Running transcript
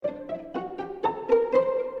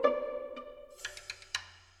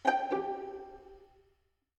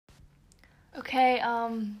Okay,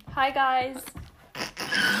 Hi guys.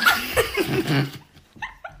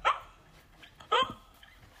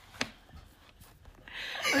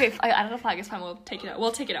 okay, I added a flag, it's fine, we'll take it out.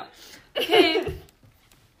 Okay.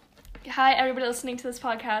 Hi, everybody listening to this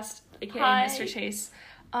podcast, aka Hi. Mr. Chase.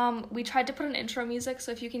 We tried to put an intro music,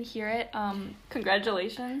 so if you can hear it,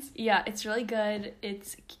 Congratulations. yeah, it's really good.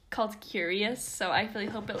 It's called Curious, so I really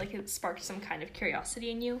hope it sparked some kind of curiosity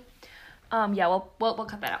in you. Yeah, we'll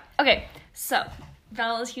cut that out. Okay, so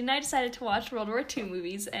Valentine and I decided to watch World War II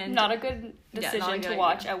movies, and Not a good Yeah, decision not a to good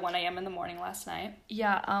watch idea. at 1 a.m. in the morning last night.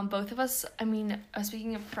 yeah, both of us. I mean,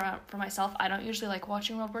 speaking for myself, I don't usually like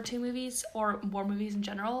watching World War II movies or war movies in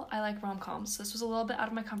general. I like rom-coms. This was a little bit out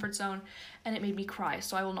of my comfort zone, and it made me cry.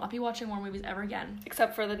 So I will not be watching war movies ever again.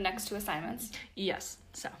 Except for the next two assignments. Yes.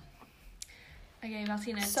 So. Okay,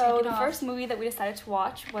 Valtina, So take it the off. first movie that we decided to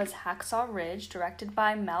watch was Hacksaw Ridge, directed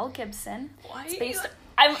by Mel Gibson. Why? It's based.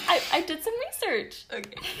 I did some research.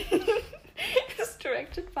 Okay. It's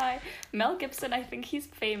directed by Mel Gibson. I think he's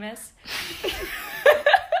famous. It's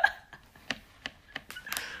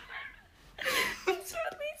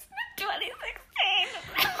released in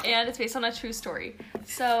 2016. And it's based on a true story.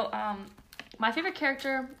 So, my favorite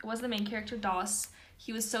character was the main character, Doss.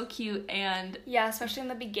 He was so cute, and Yeah, especially in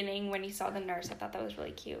the beginning when he saw the nurse, I thought that was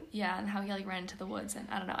really cute. yeah, and how he ran into the woods, and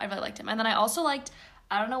I don't know, I really liked him. And then I also liked,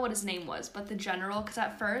 I don't know what his name was, but the general, because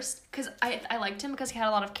I liked him because he had a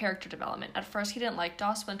lot of character development. At first he didn't like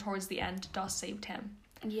Doss, but then towards the end, Doss saved him.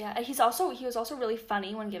 Yeah, he was also really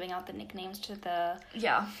funny when giving out the nicknames to the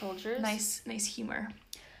Yeah, soldiers. nice humor.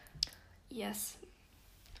 Yes.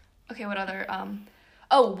 Okay, what other,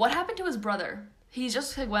 what happened to his brother? He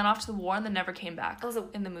just went off to the war and then never came back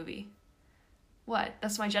in the movie. What?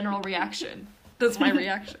 That's my general reaction. That's my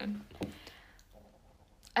reaction.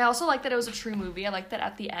 I also like that it was a true movie. I like that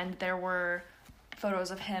at the end there were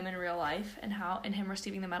photos of him in real life and him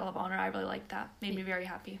receiving the Medal of Honor. I really liked that. Made me very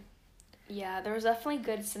happy. Yeah, there was definitely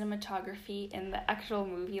good cinematography in the actual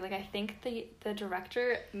movie. Like, I think the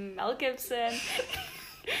director, Mel Gibson,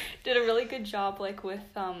 did a really good job, like, with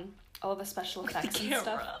all the special effects and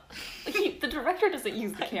stuff. Like, the director doesn't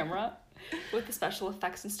use the camera. With the special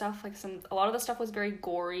effects and stuff, like a lot of the stuff was very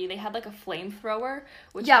gory. They had like a flamethrower,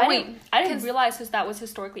 which I didn't realize that was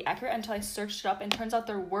historically accurate until I searched it up, and turns out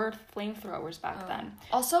there were flamethrowers back then.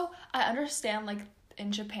 Also, I understand like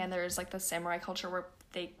in Japan there's like the samurai culture where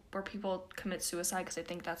people commit suicide because they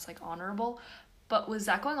think that's like honorable. But was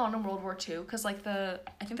that going on in World War II? Because like I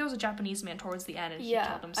think there was a Japanese man towards the end and he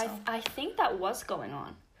killed himself. I think that was going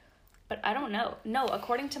on, but I don't know. No,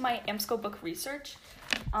 according to my EMSCO book research,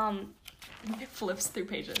 it flips through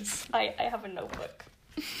pages. I have a notebook.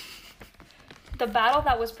 The battle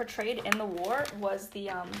that was portrayed in the war was the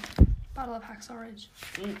Battle of Hacksaw Ridge.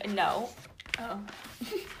 No. Oh.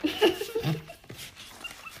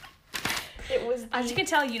 It was As you can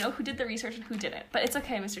tell, you know who did the research and who didn't. But it's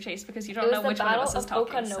okay, Mr. Chase, because you don't know which one of us is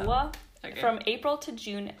talking. It was the Battle of Okinawa Okay. from April to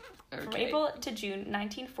June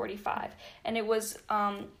 1945, and it was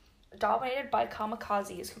dominated by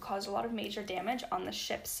kamikazes who caused a lot of major damage on the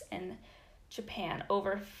ships in Japan.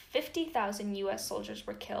 Over 50,000 U.S. soldiers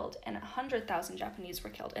were killed, and 100,000 Japanese were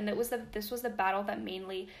killed. And this was the battle that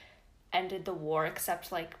mainly ended the war,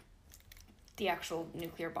 except like the actual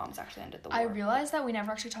nuclear bombs actually ended the war. I realized that we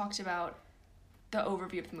never actually talked about the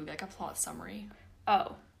overview of the movie, like a plot summary.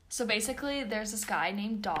 Oh. So basically, there's this guy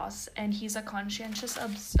named Doss, and he's a conscientious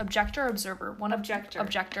objector.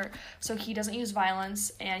 Objector. So he doesn't use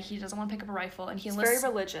violence, and he doesn't want to pick up a rifle, and he's very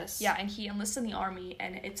religious. Yeah, and he enlists in the army,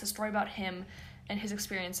 and it's a story about him and his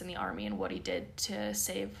experience in the army and what he did to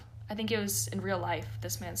save. I think it was in real life.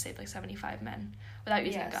 This man saved like 75 men without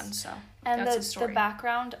using a gun. So and that's his story. The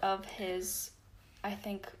background of his, I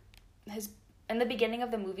think, in the beginning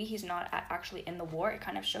of the movie, he's not actually in the war. It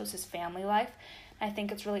kind of shows his family life. I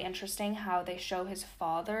think it's really interesting how they show his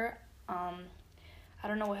father. I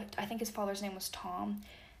don't know I think his father's name was Tom,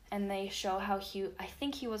 and they show how I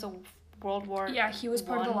think he was a World War. Yeah, he was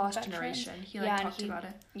part of the Lost veteran. Generation. He talked about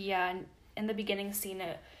it. Yeah, and in the beginning scene,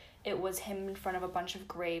 it was him in front of a bunch of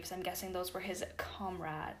graves. I'm guessing those were his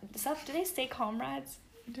comrades. Did they say comrades?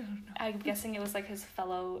 I don't know. I'm guessing it was like his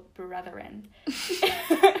fellow brethren.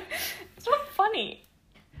 It's not funny.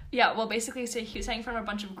 Yeah, well, basically, so he was standing in front of a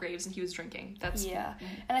bunch of graves and he was drinking.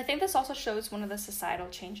 And I think this also shows one of the societal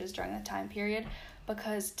changes during that time period,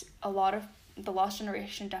 because a lot of the Lost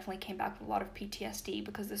Generation definitely came back with a lot of PTSD,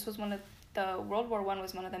 because this was World War I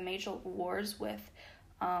was one of the major wars with,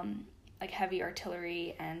 like heavy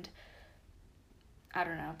artillery, and I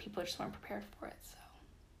don't know, people just weren't prepared for it. So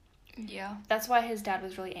yeah, that's why his dad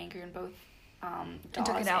was really angry, and both and took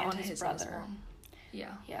it out on his brother. mom.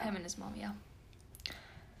 Yeah, him and his mom. Yeah.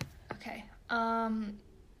 Okay.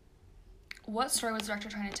 What story was the director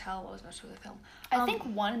trying to tell? What was most of the film? I think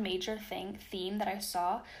one major theme that I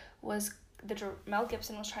saw was Mel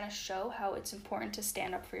Gibson was trying to show how it's important to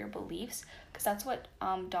stand up for your beliefs, because that's what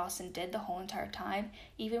Dawson did the whole entire time.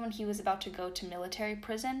 Even when he was about to go to military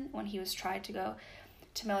prison, when he was tried to go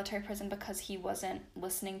to military prison because he wasn't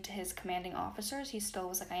listening to his commanding officers, he still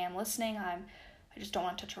was like, I am listening. I just don't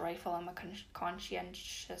want to touch a rifle. I'm a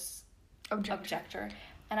conscientious objector.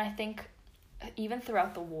 And I think even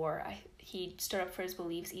throughout the war, he stood up for his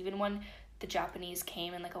beliefs. Even when the Japanese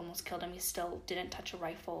came and like almost killed him, he still didn't touch a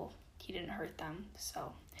rifle. He didn't hurt them.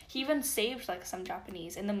 So he even saved like some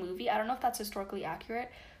Japanese in the movie. I don't know if that's historically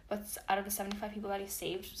accurate, but out of the 75 people that he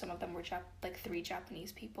saved, some of them were 3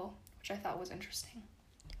 Japanese people, which I thought was interesting.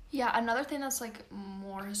 Yeah, another thing that's like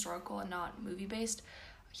more historical and not movie based,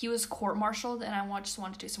 he was court-martialed, and I just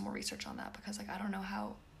wanted to do some more research on that, because like I don't know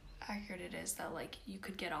how accurate it is that like you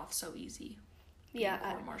could get off so easy. Yeah,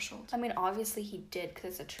 court-martialed. I mean, obviously he did,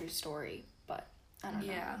 because it's a true story, but I don't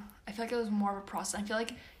know. Yeah, I feel like it was more of a process. I feel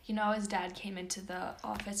like, you know, his dad came into the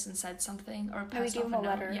office and said something, or passed off a note.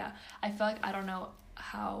 Letter. Yeah, I feel like I don't know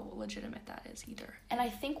how legitimate that is either. And I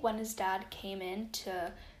think when his dad came in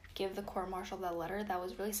to give the court-martial that letter, that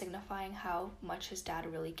was really signifying how much his dad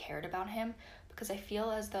really cared about him, because I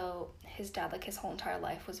feel as though his dad, like his whole entire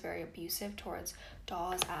life, was very abusive towards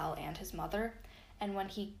Dawes, Al, and his mother. And when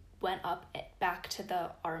he went back to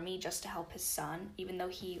the army just to help his son, even though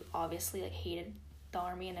he obviously like hated the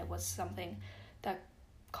army and it was something that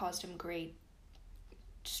caused him great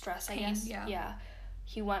stress, I guess. Yeah.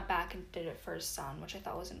 He went back and did it for his son, which I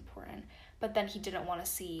thought was important. But then he didn't want to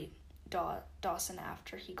see Dawson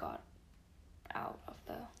after he got out of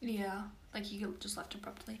the... Yeah, like he just left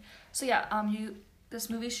abruptly. So yeah,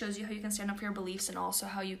 this movie shows you how you can stand up for your beliefs, and also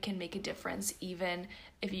how you can make a difference even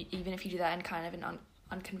if you do that in kind of an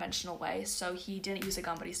unconventional way. So he didn't use a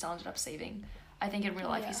gun, but he still ended up saving. I think in real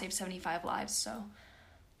life he saved 75 lives, so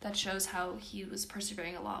that shows how he was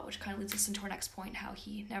persevering a lot, which kind of leads us into our next point, how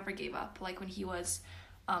he never gave up. Like when he was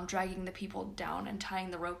dragging the people down and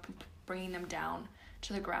tying the rope and bringing them down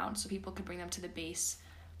to the ground so people could bring them to the base,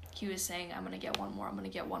 he was saying, I'm going to get one more,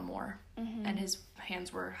 Mm-hmm. And his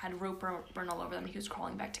hands had rope burn all over them. He was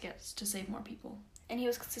crawling back to save more people. And he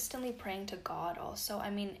was consistently praying to God also. I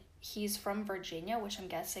mean, he's from Virginia, which I'm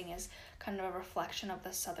guessing is kind of a reflection of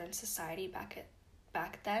the Southern society back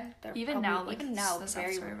then. Even now,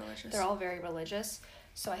 very religious. They're all very religious.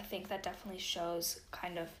 So I think that definitely shows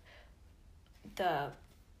kind of the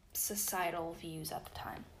societal views at the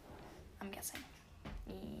time, I'm guessing.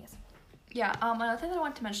 Yes. Yeah, another thing that I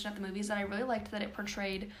wanted to mention at the movie is that I really liked that it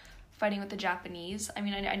portrayed fighting with the Japanese. I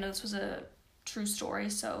mean, I know this was a true story,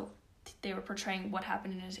 so they were portraying what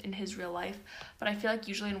happened in his real life, but I feel like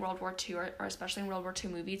usually in World War II, or especially in World War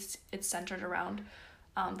II movies, it's centered around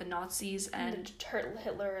the Nazis and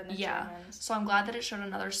Hitler and the Germans. So I'm glad that it showed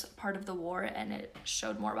another part of the war, and it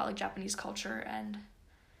showed more about like Japanese culture, and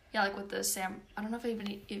like with the I don't know if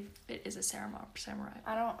it is a samurai.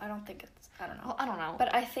 I don't think it's, I don't know. Well, I don't know.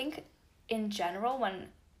 But I think in general,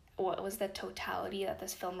 what was the totality that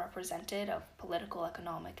this film represented of political,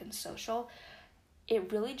 economic, and social,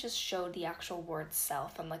 it really just showed the actual war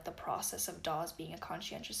itself and like the process of Dawes being a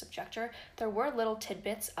conscientious objector. There were little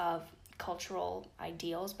tidbits of cultural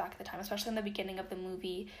ideals back at the time, especially in the beginning of the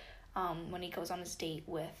movie, when he goes on his date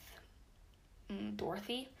with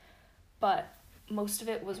Dorothy, but most of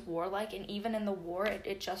it was warlike. And even in the war,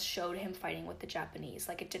 it just showed him fighting with the Japanese.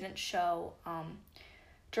 Like, it didn't show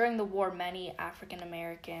during the war, many African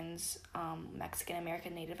Americans, Mexican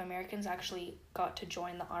American, Native Americans actually got to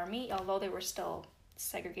join the army, although they were still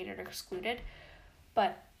segregated or excluded.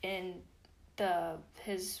 But in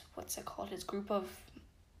his group of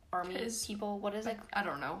army people, what is it? I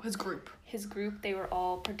don't know. His group, they were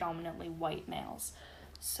all predominantly white males.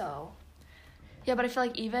 So yeah, but I feel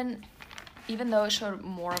like even though it showed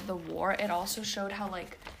more of the war, it also showed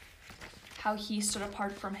how he stood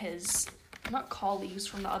apart from his, not colleagues,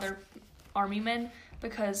 from the other army men,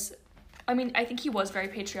 because I mean, I think he was very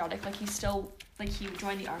patriotic. Like, he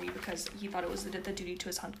joined the army because he thought it was the duty to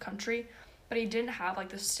his country, but he didn't have like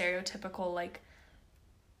the stereotypical, like,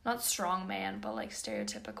 not strong man, but like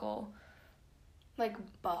stereotypical, like,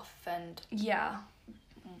 buff and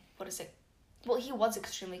what is it? Well, he was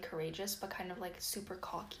extremely courageous, but kind of like super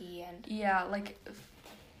cocky and like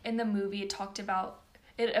in the movie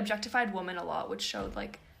it objectified women a lot, which showed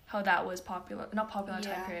like how that was not popular in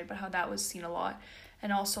time period, but how that was seen a lot.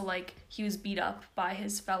 And also, like, he was beat up by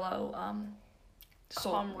his fellow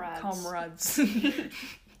comrades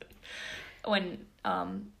when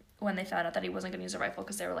when they found out that he wasn't going to use a rifle,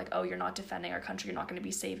 because they were like, oh, you're not defending our country, you're not going to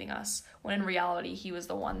be saving us, when in reality he was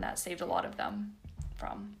the one that saved a lot of them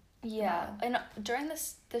from. Yeah, and during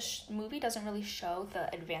this movie doesn't really show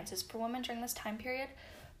the advances for women during this time period,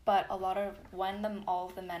 but when all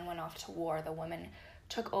of the men went off to war, the women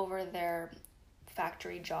took over their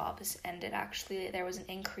factory jobs, and there was an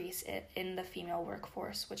increase in the female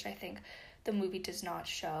workforce, which I think the movie does not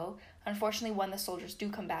show. Unfortunately, when the soldiers do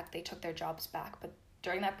come back, they took their jobs back, but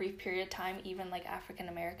during that brief period of time, even like African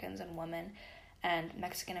Americans and women and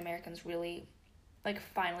Mexican Americans really like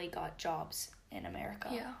finally got jobs in America.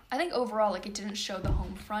 Yeah, I think overall, like, it didn't show the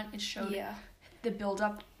home front. It showed the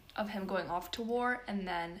build-up of him going off to war and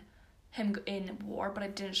then him in war, but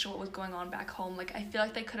it didn't show what was going on back home. Like, I feel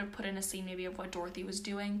like they could have put in a scene maybe of what Dorothy was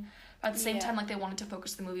doing, but at the same time, like, they wanted to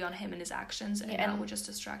focus the movie on him and his actions, and that would just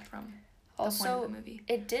distract from the point of the movie.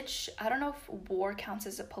 It did, I don't know if war counts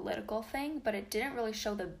as a political thing, but it didn't really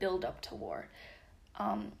show the build-up to war.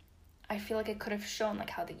 I feel like it could have shown, like,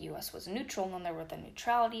 how the U.S. was neutral, and then there were the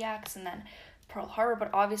Neutrality Acts, and then Pearl Harbor, but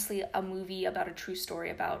obviously a movie about a true story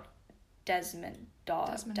about Desmond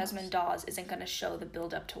Dawes isn't going to show the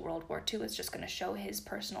build-up to World War II. It's just going to show his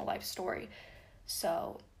personal life story.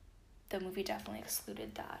 So the movie definitely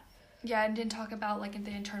excluded that. Yeah, and didn't talk about, like,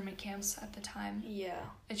 the internment camps at the time. Yeah.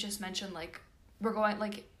 It just mentioned, like, we're going,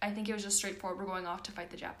 like, I think it was just straightforward, we're going off to fight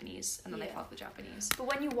the Japanese, and then they fought the Japanese. But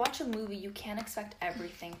when you watch a movie, you can't expect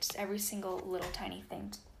everything, just every single little tiny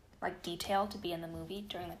thing, like, detail to be in the movie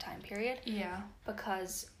during the time period. Yeah.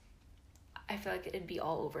 Because I feel like it'd be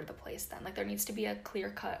all over the place then. Like, there needs to be a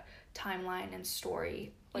clear-cut timeline and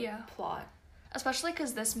story, like, plot. Especially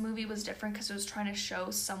because this movie was different because it was trying to show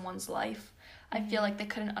someone's life. I feel like they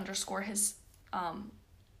couldn't underscore his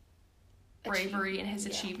bravery and his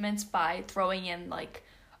achievements by throwing in, like,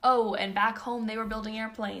 oh, and back home they were building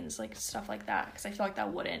airplanes, like, stuff like that. Because I feel like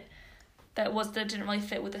that didn't really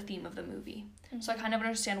fit with the theme of the movie. So I kind of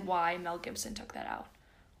understand why Mel Gibson took that out.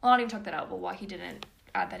 Well, not even took that out, but why he didn't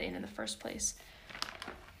add that in the first place.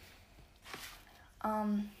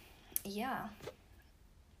 Yeah.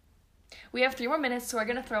 We have 3 more minutes, so we're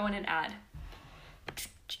going to throw in an ad.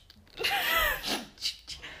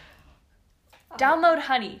 Download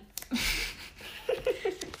Honey.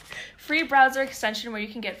 Free browser extension where you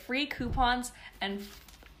can get free coupons and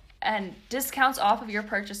discounts off of your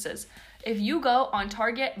purchases. If you go on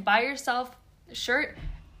Target, buy yourself a shirt,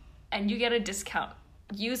 and you get a discount.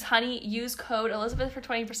 Use Honey, use code Elizabeth for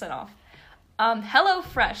 20% off. Hello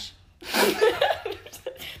Fresh.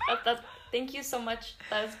 Thank you so much.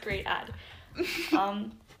 That was a great ad.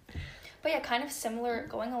 But yeah, kind of similar,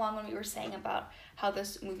 going along when we were saying about how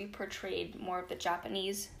this movie portrayed more of the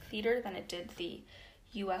Japanese theater than it did the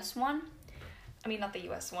U.S. one. I mean, not the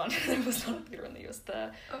U.S. one. There was not a theater in the U.S.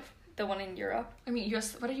 The one in Europe. I mean,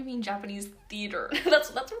 U.S. What do you mean Japanese theater?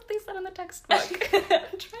 That's what they said in the textbook. I'm trying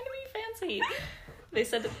to be fancy. They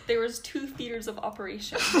said that there was 2 theaters of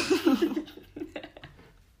operation.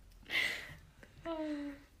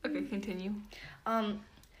 Okay, continue.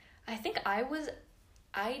 I think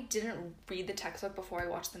I didn't read the textbook before I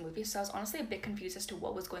watched the movie, so I was honestly a bit confused as to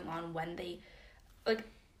what was going on when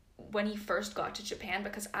he first got to Japan,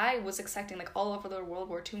 because I was expecting, like, all over the World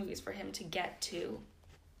War II movies for him to get to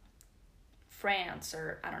France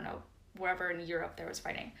or, I don't know, wherever in Europe there was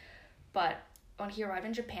fighting. But when he arrived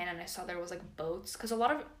in Japan and I saw there was, like, boats, because a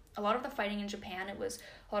lot of the fighting in Japan, it was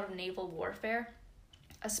a lot of naval warfare,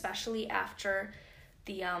 especially after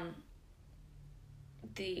the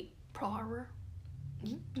Pearl Harbor?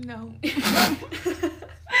 No.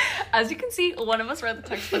 As you can see, one of us read the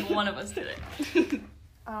textbook, one of us didn't.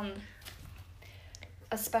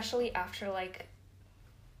 Especially after, like,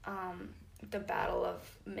 the Battle of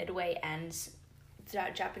Midway ends, the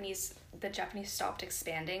Japanese stopped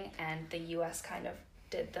expanding, and the U.S. kind of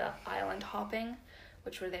did the island hopping,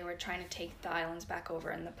 where they were trying to take the islands back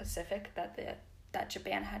over in the Pacific that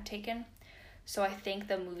Japan had taken. So I think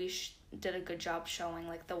the movie did a good job showing,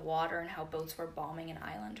 like, the water and how boats were bombing an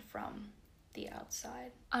island from the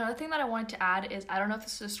outside. Another thing that I wanted to add is, I don't know if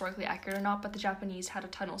this is historically accurate or not, but the Japanese had a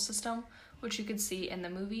tunnel system, which you could see in the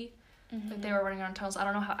movie. Mm-hmm. Like, they were running around tunnels. I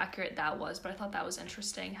don't know how accurate that was, but I thought that was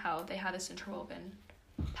interesting, how they had this interwoven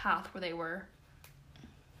path where they were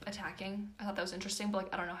attacking. I thought that was interesting, but,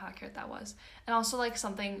 like, I don't know how accurate that was. And also, like,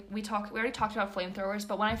 something we already talked about flamethrowers,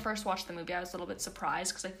 but when I first watched the movie, I was a little bit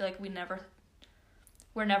surprised, because I feel like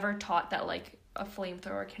we're never taught that, like, a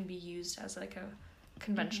flamethrower can be used as, like, a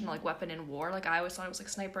conventional, like, weapon in war. Like, I always thought it was, like,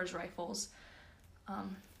 snipers, rifles.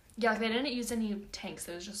 Yeah, like, they didn't use any tanks.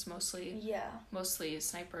 It was just mostly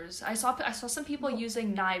snipers. I saw some people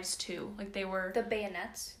using knives too. Like, they were the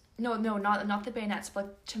bayonets. No, not the bayonets, but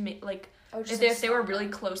like, to make, like, if they were really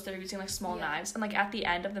close, they were using, like, small knives. And, like, at the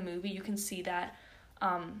end of the movie, you can see that,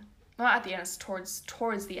 not at the end, it's towards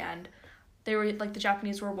the end, they were, like, the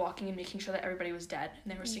Japanese were walking and making sure that everybody was dead,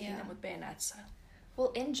 and they were sticking them with bayonets.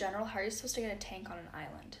 Well, in general, how are you supposed to get a tank on an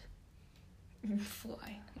island?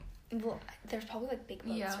 Fly. Well, there's probably, like, big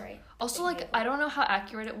boats, right? Also, like, I don't know how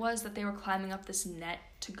accurate it was that they were climbing up this net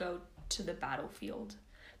to go to the battlefield.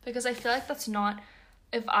 Because I feel like that's not...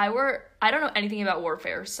 I don't know anything about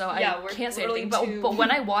warfare, so I can't say anything. But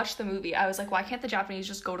when I watched the movie, I was like, why can't the Japanese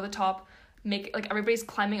just go to the top, make, like, everybody's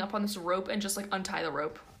climbing up on this rope and just, like, untie the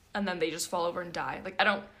rope, and then they just fall over and die. Like,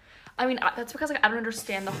 that's because, like, I don't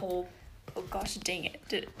understand the whole... Oh gosh, dang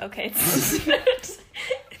it. Okay.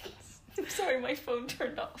 I'm sorry, my phone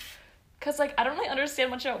turned off. Because, like, I don't really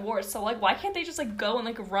understand much about war, so, like, why can't they just, like, go and,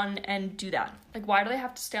 like, run and do that? Like, why do they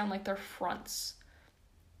have to stay on, like, their fronts?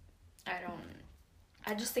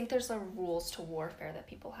 I just think there's, like, rules to warfare that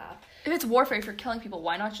people have. If it's warfare, if you're killing people,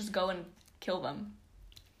 why not just go and kill them?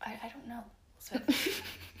 I don't know. So,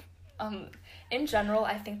 in general,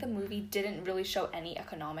 I think the movie didn't really show any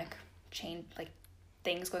economic change, like,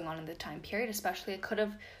 things going on in the time period. Especially, it could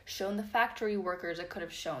have shown the factory workers, it could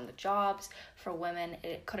have shown the jobs for women,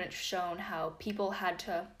 it could have shown how people had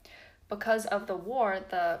to, because of the war,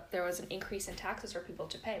 there was an increase in taxes for people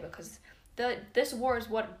to pay, because this war is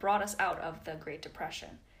what brought us out of the Great Depression,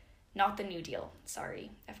 not the New Deal. Sorry,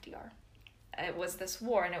 FDR. It was this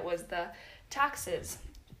war, and it was the taxes.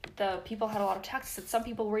 The people had a lot of taxes. Some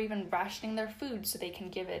people were even rationing their food so they can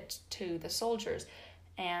give it to the soldiers,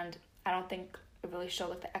 and I don't think it really showed,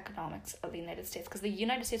 like, the economics of the United States, because the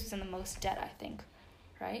United States was in the most debt, I think,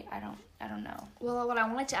 right? I don't know. Well, what I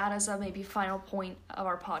wanted to add as a maybe final point of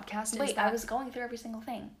our podcast is that... I was going through every single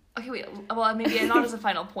thing. Okay, wait, well, maybe not as a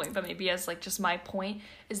final point, but maybe as, like, just my point,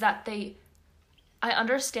 is that I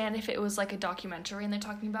understand if it was, like, a documentary and they're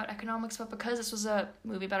talking about economics, but because this was a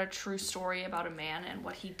movie about a true story about a man and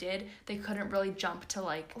what he did, they couldn't really jump to,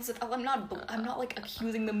 like... Listen, I'm not, like,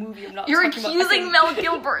 accusing the movie of not You're accusing Mel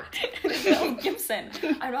Gilbert! Mel Gibson.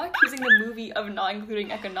 I'm not accusing the movie of not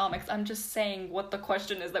including economics. I'm just saying what the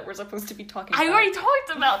question is that we're supposed to be talking about. I already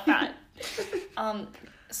talked about that!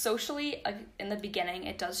 Socially, in the beginning,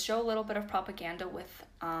 it does show a little bit of propaganda with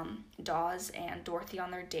Dawes and Dorothy on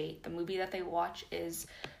their date. The movie that they watch is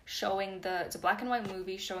showing it's a black and white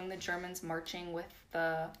movie showing the Germans marching with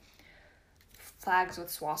the flags with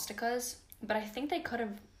swastikas. But I think they could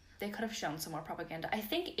have shown some more propaganda. I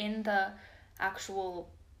think in the actual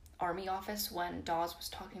army office when Dawes was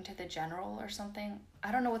talking to the general or something,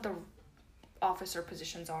 I don't know what the officer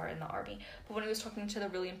positions are in the army, but when he was talking to the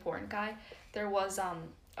really important guy, there was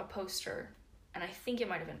a poster, and I think it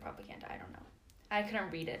might have been propaganda. I don't know. I couldn't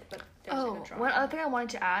read it, but there's like a drawing. One other thing I wanted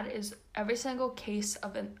to add is every single case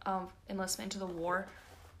of enlistment into the war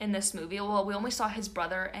in this movie, well, we only saw his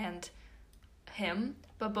brother and him,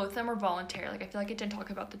 but both of them were voluntary. Like, I feel like it didn't talk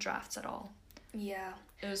about the drafts at all. Yeah.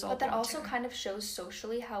 It was all But that voluntary. also kind of shows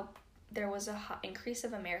socially how there was a increase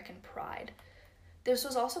of American pride. This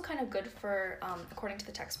was also kind of good for, according to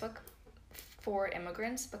the textbook, for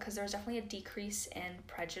immigrants, because there was definitely a decrease in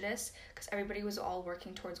prejudice, because everybody was all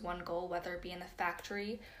working towards one goal, whether it be in the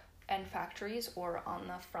factories or on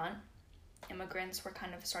the front. Immigrants were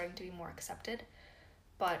kind of starting to be more accepted,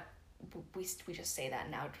 but we just say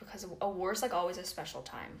that now because a war is, like, always a special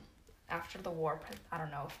time. After the war, I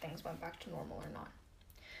don't know if things went back to normal or not.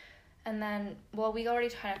 And then, well, we already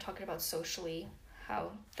kind of talked about socially,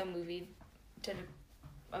 how the movie did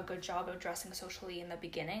a good job of addressing socially in the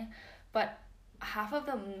beginning, but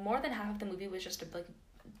more than half of the movie was just like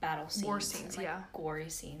battle scenes, war scenes, and, like, gory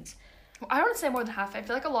scenes. Well, I don't say more than half. I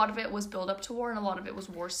feel like a lot of it was build up to war and a lot of it was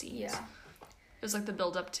war scenes. Yeah, it was like the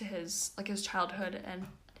build up to his childhood and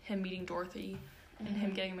him meeting Dorothy and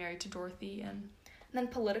him getting married to Dorothy and then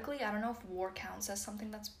politically, I don't know if war counts as something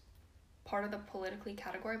that's part of the politically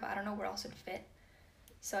category, but I don't know where else it'd fit.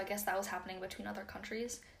 So I guess that was happening between other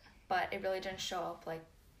countries, but it really didn't show up like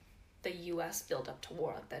the U.S. build up to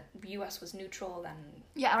war. Like, the U.S. was neutral then.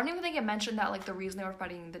 Yeah, I don't even think it mentioned that, like, the reason they were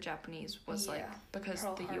fighting the Japanese was, like, because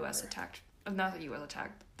Pearl the Harbor. U.S. attacked... Not the U.S.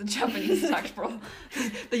 attacked. The Japanese attacked Pearl...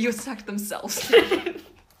 The U.S. attacked themselves.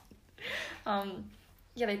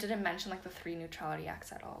 Yeah, they didn't mention, like, the 3 neutrality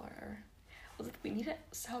acts at all, or... We need to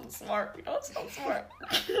sound smart. We don't sound smart.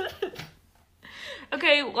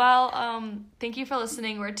 Okay, well, thank you for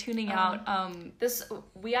listening. We're tuning out. I'm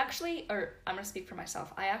gonna speak for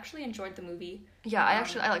myself. I actually enjoyed the movie. Yeah,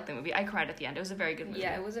 I liked the movie. I cried at the end. It was a very good movie.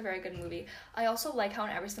 Yeah, it was a very good movie. I also like how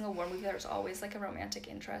in every single war movie there's always, like, a romantic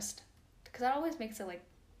interest, because that always makes it, like,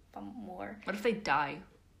 fun more. What if they die?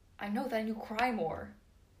 I know, then you cry more.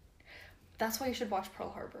 That's why you should watch Pearl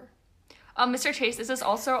Harbor. Mr. Chase, this is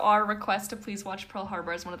also our request to please watch Pearl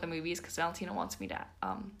Harbor as one of the movies because Valentina wants me to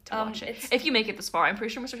watch it. If you make it this far, I'm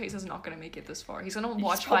pretty sure Mr. Chase is not going to make it this far. He's going to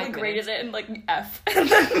watch 5 minutes. Graded it in like F.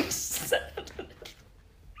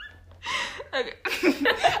 Okay.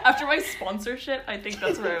 After my sponsorship, I think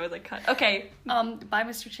that's where I would like cut. Okay. Bye,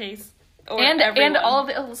 Mr. Chase. And all of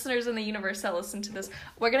the listeners in the universe that listen to this,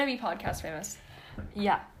 we're gonna be podcast famous.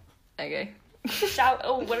 Yeah. Okay.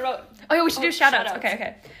 What about? Oh yeah, we should do shout outs.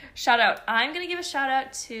 Okay. Shout out. I'm gonna give a shout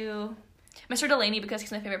out to Mr. Delaney because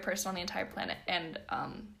he's my favorite person on the entire planet, and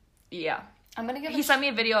yeah. I'm gonna give. He sent me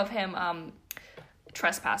a video of him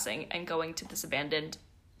trespassing and going to this abandoned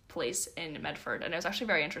place in Medford, and it was actually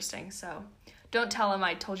very interesting. So don't tell him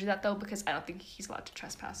I told you that though, because I don't think he's allowed to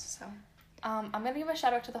trespass. So I'm gonna give a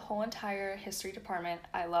shout out to the whole entire history department.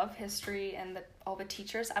 I love history and all the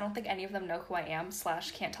teachers. I don't think any of them know who I am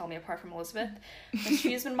 / can't tell me apart from Elizabeth. Ms.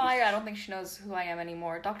 Friesman-Meyer, I don't think she knows who I am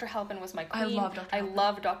anymore. Dr. Halpin was my queen. I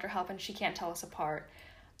love Dr. Halpin. She can't tell us apart.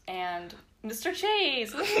 And Mr.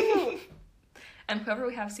 Chase. Woo-hoo! And whoever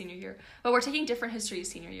we have senior year. But we're taking different histories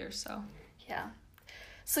senior year, so. Yeah.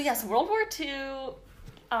 So yes, World War II.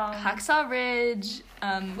 Hacksaw Ridge.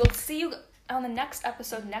 We'll see you on the next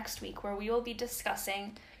episode next week, where we will be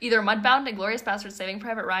discussing either Mudbound, Inglourious Basterds, Saving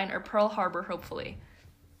Private Ryan, or Pearl Harbor, hopefully.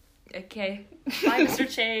 Okay. Bye, Mr.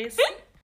 Chase.